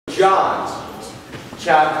John,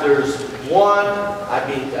 chapter 1,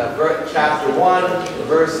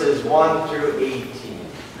 verses 1 through 18.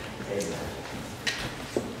 Amen.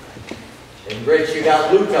 And Rich, you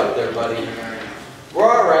got Luke up there, buddy. We're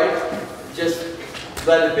all right. Just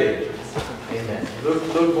let it be. Amen.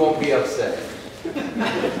 Luke won't be upset.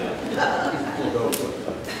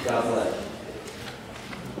 God bless.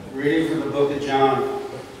 Reading from the book of John.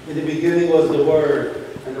 In the beginning was the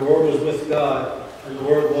Word, and the Word was with God, and the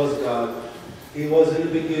Word was God. He was in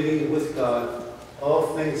the beginning with God.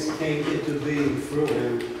 All things came into being through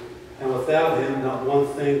him, and without him not one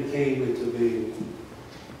thing came into being.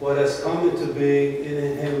 What has come into being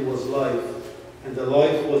in him was life, and the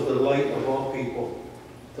life was the light of all people.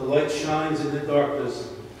 The light shines in the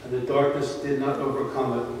darkness, and the darkness did not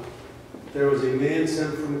overcome it. There was a man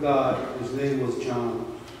sent from God, whose name was John.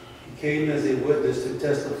 He came as a witness to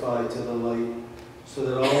testify to the light, so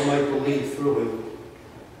that all might believe through him.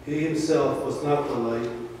 He himself was not the light,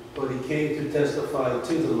 but he came to testify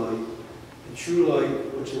to the light. The true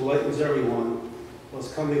light, which enlightens everyone,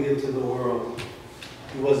 was coming into the world.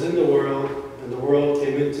 He was in the world, and the world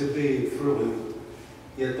came into being through him.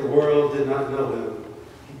 Yet the world did not know him.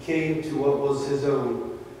 He came to what was his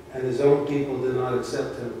own, and his own people did not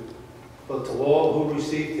accept him. But to all who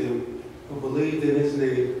received him, who believed in his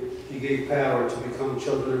name, he gave power to become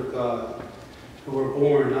children of God, who were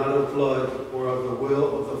born not of blood, or of the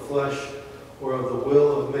will of the flesh, or of the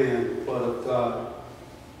will of man, but of God.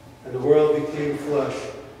 And the world became flesh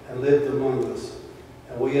and lived among us.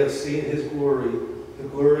 And we have seen his glory, the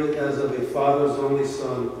glory as of a Father's only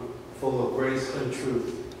Son, full of grace and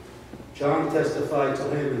truth. John testified to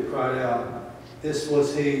him and cried out, "This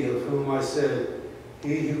was he of whom I said,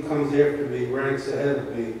 he who comes after me ranks ahead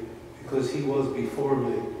of me, because he was before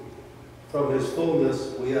me." From his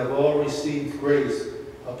fullness we have all received grace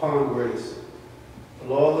upon grace. The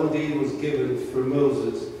law indeed was given through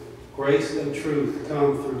Moses. Grace and truth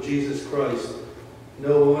come through Jesus Christ.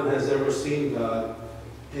 No one has ever seen God.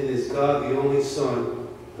 It is God, the only Son,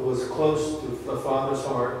 who is close to the Father's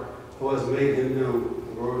heart, who has made him known,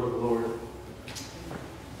 the word of the Lord.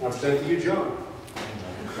 I present to you John.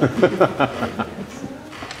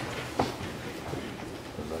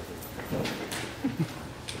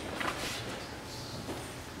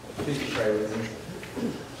 Please pray with me.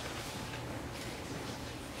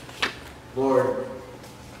 Lord,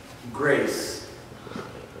 grace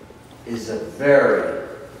is a very,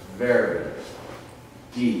 very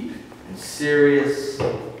deep and serious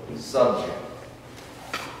subject.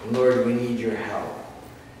 And Lord, we need your help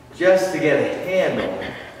just to get a handle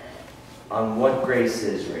on what grace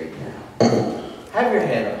is right now. Have your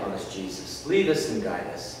hand upon us, Jesus. Lead us and guide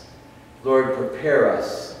us. Lord, prepare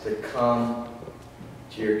us to come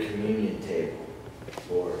to your communion table,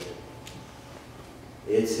 Lord.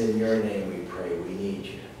 It's in your name we pray. We need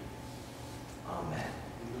you. Amen.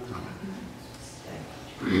 Thank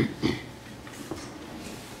you.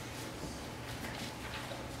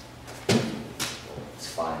 It's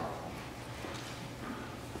fine.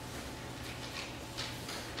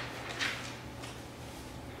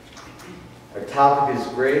 Our topic is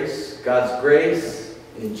grace. God's grace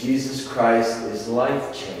in Jesus Christ is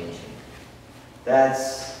life-changing.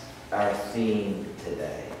 That's our theme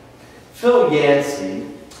today. Phil Yancey,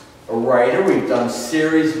 a writer, we've done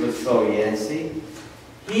series with Phil Yancey.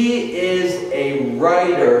 He is a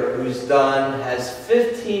writer has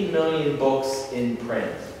 15 million books in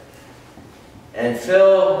print. And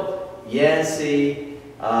Phil Yancey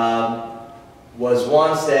was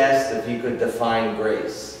once asked if he could define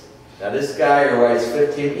grace. Now this guy who writes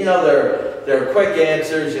 15, they're quick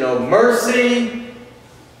answers. Mercy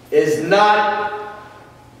is not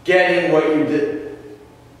getting what you did.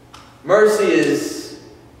 Mercy is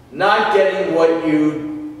not getting what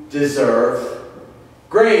you deserve.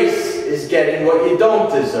 Grace is getting what you don't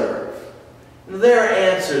deserve. Now, there are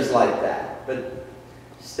answers like that, but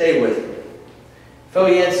stay with me. Phil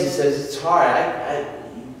Yancey says it's hard. I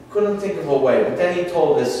couldn't think of a way, but then he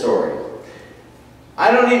told this story. I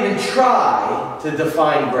don't even try to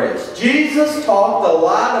define grace. Jesus talked a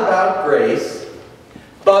lot about grace,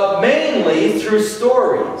 but mainly through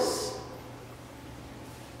stories.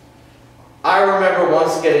 I remember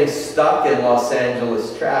once getting stuck in Los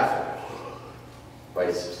Angeles traffic.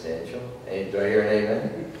 Quite substantial. Hey, do I hear an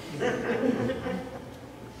amen?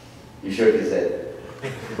 You shook his head.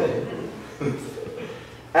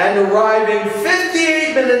 And arriving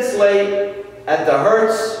 58 minutes late at the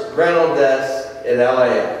Hertz rental desk in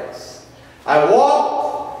LAX. I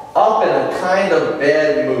walked up in a kind of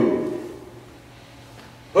bad mood,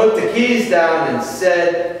 put the keys down and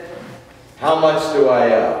said, "How much do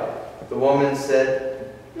I owe?" The woman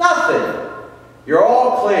said, Nothing. You're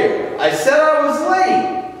all clear. I said I was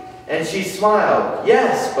late. And she smiled.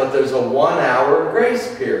 Yes, but there's a 1-hour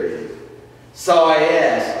grace period. So I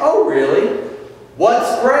asked, oh, really?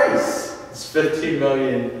 What's grace? It's 15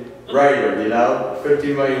 million writer, you know?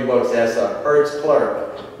 15 million books. Asked a Hertz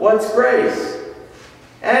clerk. What's grace?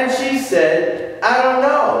 And she said, I don't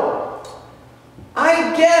know.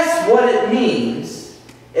 I guess what it means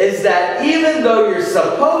is that even though you're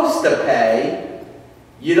supposed to pay,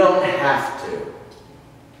 you don't have to.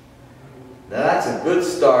 Now that's a good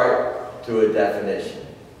start to a definition,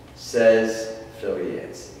 says Phil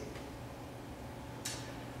Yancey.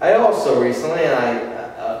 I also recently, and I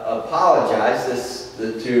apologize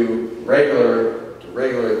to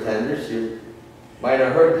regular attenders, you might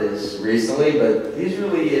have heard this recently, but these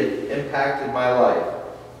really impacted my life.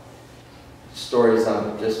 Stories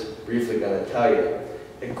I'm just briefly going to tell you.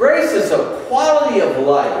 And grace is a quality of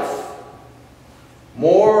life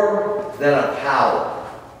more than a power.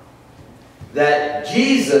 That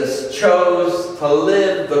Jesus chose to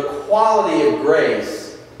live the quality of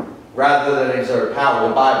grace rather than exert power.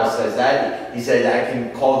 The Bible says that. He said, I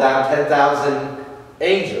can call down 10,000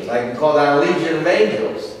 angels. I can call down a legion of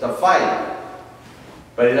angels to fight.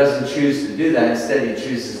 But he doesn't choose to do that. Instead, he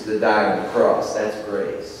chooses to die on the cross. That's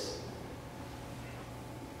grace.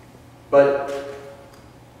 But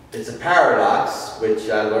it's a paradox, which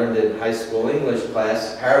I learned in high school English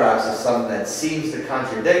class. Paradox is something that seems to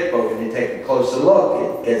contradict, but when you take a closer look,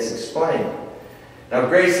 it gets explained. Now,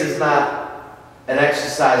 grace is not an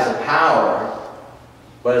exercise of power,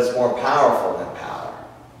 but it's more powerful than power.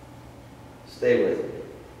 Stay with me.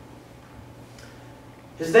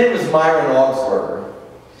 His name was Myron Augsburger.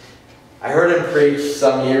 I heard him preach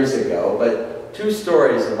some years ago, but two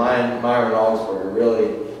stories of Myron Augsburger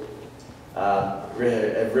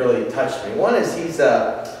have really touched me. One is he's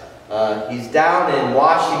down in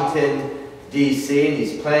Washington, D.C., and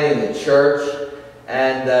he's planning the church,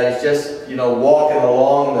 and he's just, walking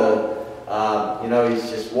along he's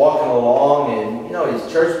just walking along, and,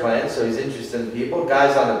 he's church planning, so he's interested in people.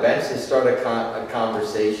 Guys on the bench, they start a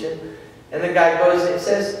conversation, and the guy goes and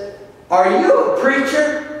says, are you a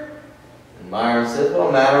preacher? And Myron says,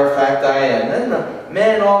 well, matter of fact, I am. Then the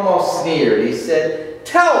man almost sneered. He said,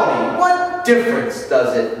 tell me, what difference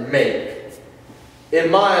does it make in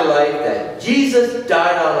my life that Jesus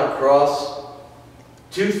died on the cross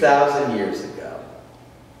 2,000 years ago?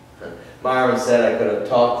 Myron said I could have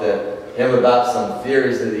talked to him about some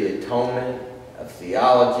theories of the atonement, of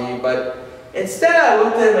theology, but instead I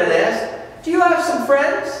looked at him and asked, do you have some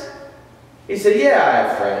friends? He said, yeah, I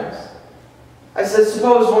have friends. I said,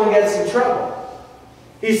 suppose one gets in trouble.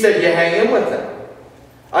 He said, you hang in with them.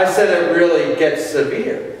 I said, it really gets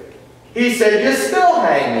severe. He said, you still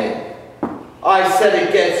hang in. I said,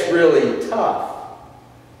 it gets really tough.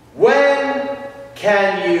 When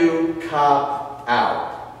can you cop out?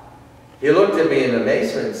 He looked at me in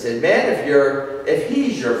amazement and said, man, if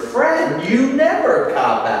he's your friend, you never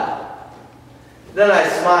cop out. Then I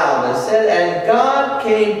smiled and said, and God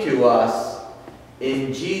came to us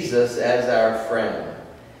in Jesus as our friend.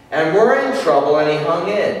 And we're in trouble, and he hung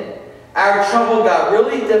in. Our trouble got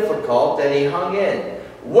really difficult, and he hung in.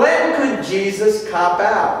 When could Jesus cop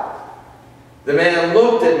out? The man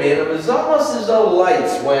looked at me, and it was almost as though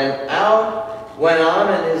lights went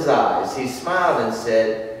on in his eyes. He smiled and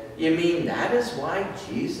said, you mean that is why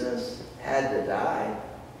Jesus had to die?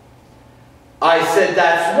 I said,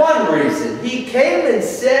 that's one reason. He came and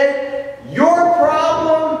said, your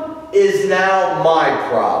problem is now my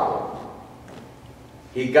problem.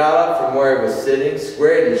 He got up from where he was sitting,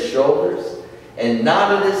 squared his shoulders, and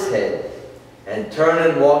nodded his head, and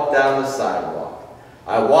turned and walked down the sidewalk.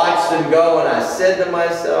 I watched him go, and I said to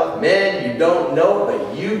myself, man, you don't know,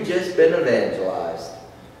 but you've just been evangelized.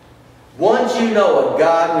 Once you know a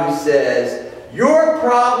God who says, your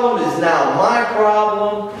problem is now my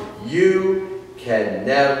problem, you can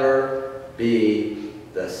never be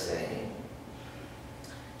the same.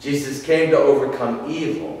 Jesus came to overcome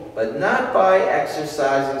evil, but not by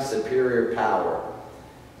exercising superior power,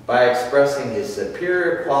 by expressing his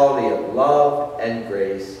superior quality of love and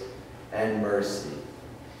grace and mercy,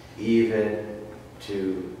 even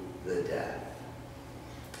to the death.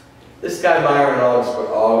 This guy, Myron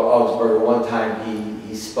Augsburger, one time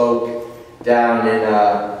he spoke down in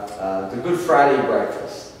the Good Friday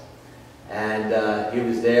breakfast. And he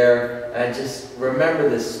was there, and I just remember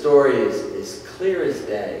this story as clear as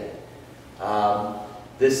day.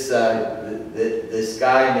 This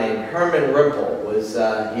guy named Herman Rimple was,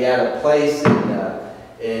 he had a place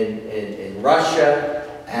in Russia,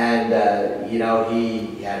 and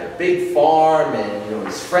he had a big farm, and he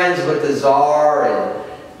was friends with the Tsar, and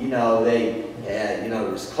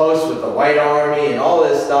it was close with the White Army and all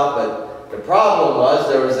this stuff, but the problem was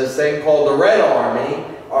there was this thing called the Red Army,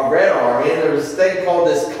 and there was this thing called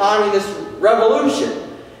this Communist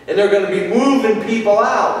Revolution, and they're going to be moving people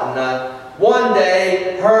out. And one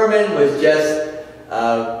day, Herman was just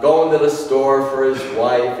going to the store for his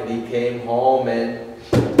wife, and he came home, and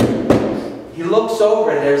he looks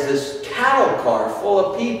over, and there's this cattle car full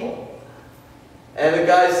of people. And the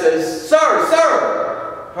guy says,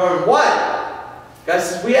 "Sir, Herman, what?" The guy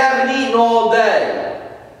says, "We haven't eaten all day."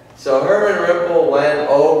 So Herman Rimple went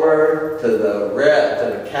over to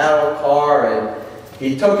the cattle car, and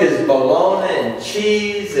he took his bologna and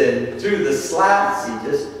cheese, and through the slats, he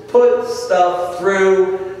just put stuff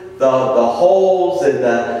through the holes in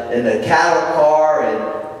the cattle car, and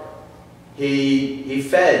he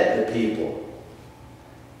fed the people.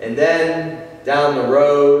 And then down the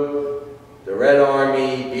road, the Red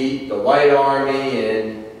Army beat the White Army,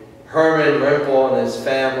 and Herman Rimple and his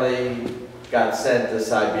family got sent to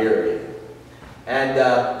Siberia. And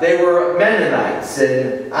they were Mennonites,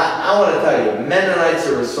 and I want to tell you, Mennonites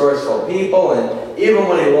are resourceful people, and even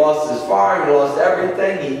when he lost his farm, he lost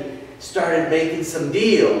everything, he started making some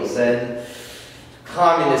deals, and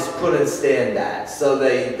communists couldn't stand that, so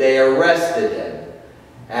they arrested him,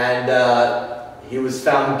 and he was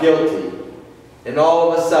found guilty. And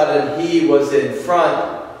all of a sudden, he was in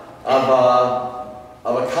front of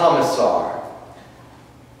a commissar.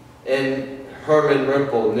 And Herman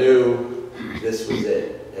Rimple knew this was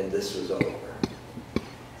it, and this was over.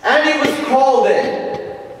 And he was called in.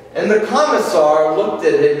 And the commissar looked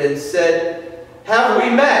at him and said, "Have we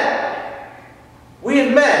met? We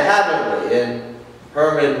have met, haven't we?" And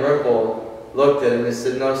Herman Rimple looked at him and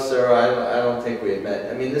said, "No, sir, I don't think we have met.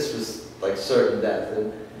 I mean, this was like certain death."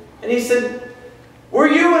 And he said, "Were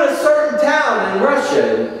you in a certain town in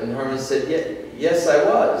Russia?" And Herman said, "Yes, I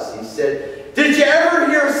was." He said, "Did you ever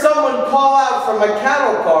hear someone call out from a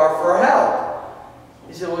cattle car for help?"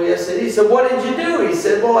 He said, "Well, yes, I did." He said, "What did you do?" He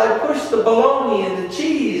said, "Well, I pushed the bologna and the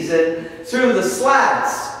cheese and through the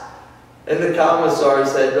slats." And the commissar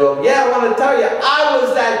said to him, "Yeah, I want to tell you, I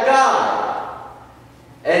was that guy."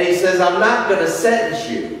 And he says, "I'm not going to sentence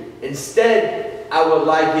you. Instead, I would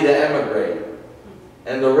like you to emigrate."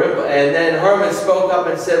 And then Herman spoke up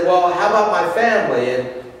and said, "Well, how about my family?" And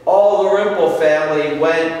all the Rimple family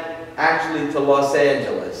went actually to Los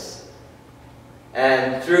Angeles.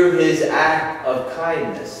 And through his act of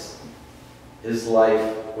kindness, his life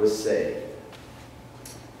was saved.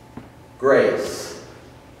 Grace.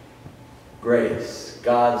 Grace.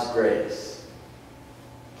 God's grace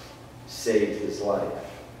saved his life.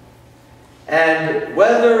 And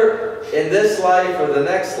whether in this life or the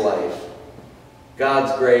next life,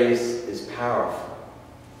 God's grace is powerful.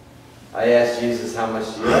 I asked Jesus, "How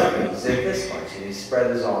much do you love me?" He said, "This much." And he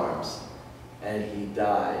spread his arms. And he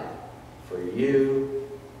died for you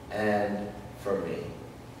and for me.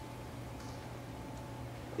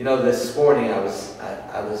 You know, this morning I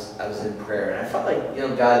was in prayer, and I felt like,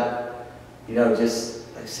 God,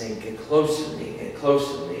 just like saying, "Get closer to me, get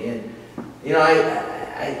closer to me." And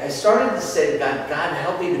I started to say, God,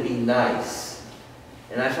 help me to be nice.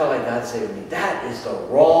 And I felt like God said to me, "That is the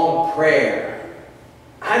wrong prayer.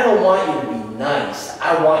 I don't want you to be nice.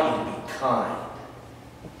 I want you to be kind."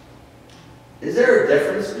 Is there a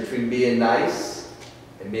difference between being nice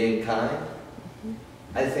and being kind?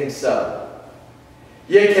 I think so.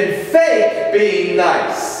 You can fake being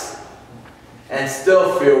nice and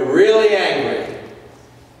still feel really angry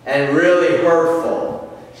and really hurtful.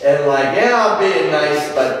 And like, "Yeah, I'm being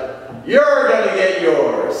nice, but you're going to get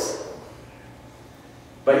yours."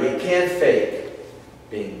 But you can't fake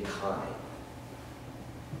being kind.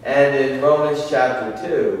 And in Romans chapter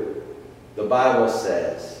 2, the Bible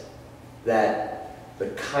says that the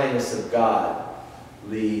kindness of God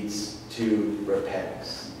leads to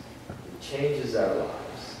repentance. It changes our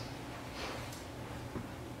lives.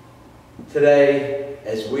 Today,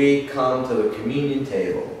 as we come to the communion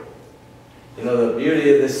table, the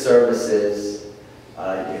beauty of this service is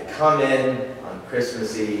you come in on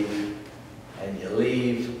Christmas Eve, and you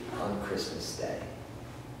leave on Christmas Day.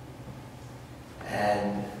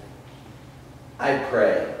 And I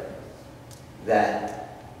pray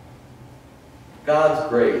that God's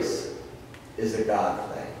grace is a God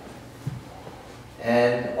thing.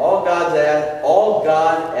 And all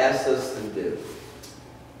God asks us to do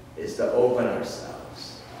is to open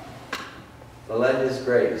ourselves, to let His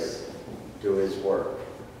grace do His work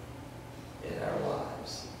in our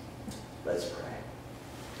lives. Let's pray.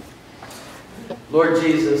 Lord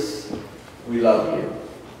Jesus, we love you.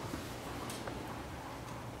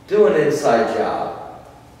 Do an inside job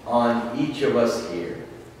on each of us here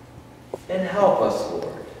help us,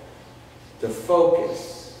 Lord, to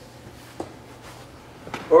focus,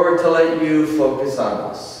 or to let you focus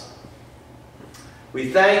on us.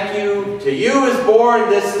 We thank you. To you is born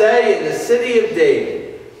this day in the city of David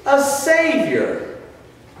a Savior,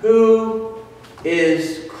 who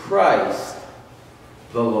is Christ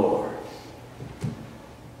the Lord.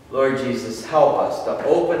 Lord Jesus, help us to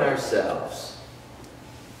open ourselves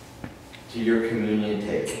to your communion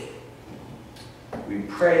table. We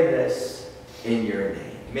pray this in your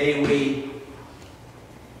name. May we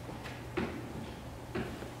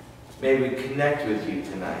connect with you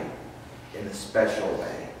tonight in a special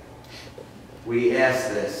way. We ask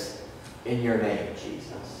this in your name,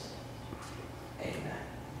 Jesus.